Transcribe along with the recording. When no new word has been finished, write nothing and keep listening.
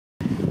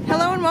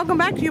and welcome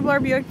back to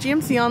Uebelhor Buick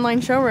GMC online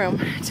showroom.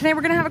 Today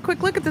we're going to have a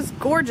quick look at this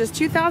gorgeous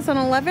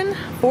 2011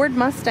 Ford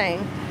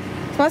Mustang.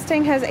 This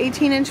Mustang has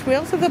 18-inch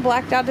wheels with a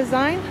blacked out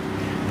design,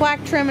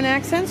 black trim and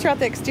accents throughout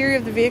the exterior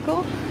of the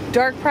vehicle,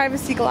 dark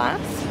privacy glass,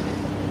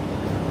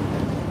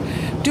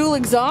 dual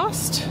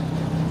exhaust,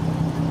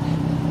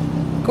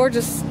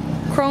 gorgeous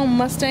chrome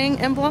Mustang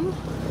emblem,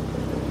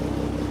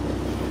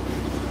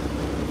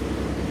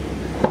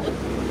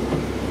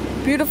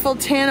 beautiful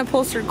tan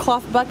upholstered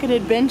cloth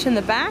bucketed bench in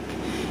the back,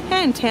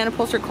 and tan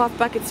upholstered cloth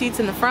bucket seats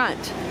in the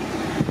front.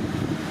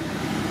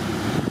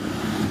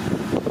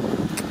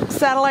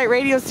 Satellite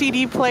radio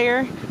CD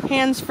player,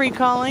 hands-free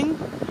calling,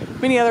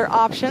 many other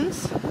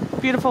options.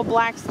 Beautiful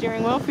black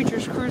steering wheel,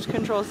 features cruise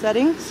control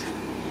settings.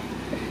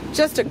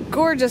 Just a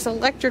gorgeous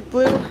electric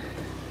blue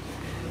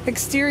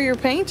exterior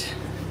paint.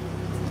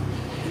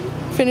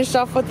 Finished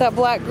off with that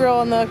black grille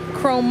and the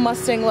chrome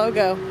Mustang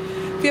logo.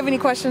 If you have any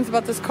questions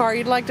about this car,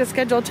 you'd like to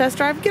schedule a test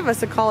drive, give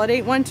us a call at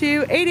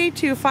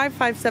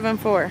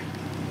 812-882-5574.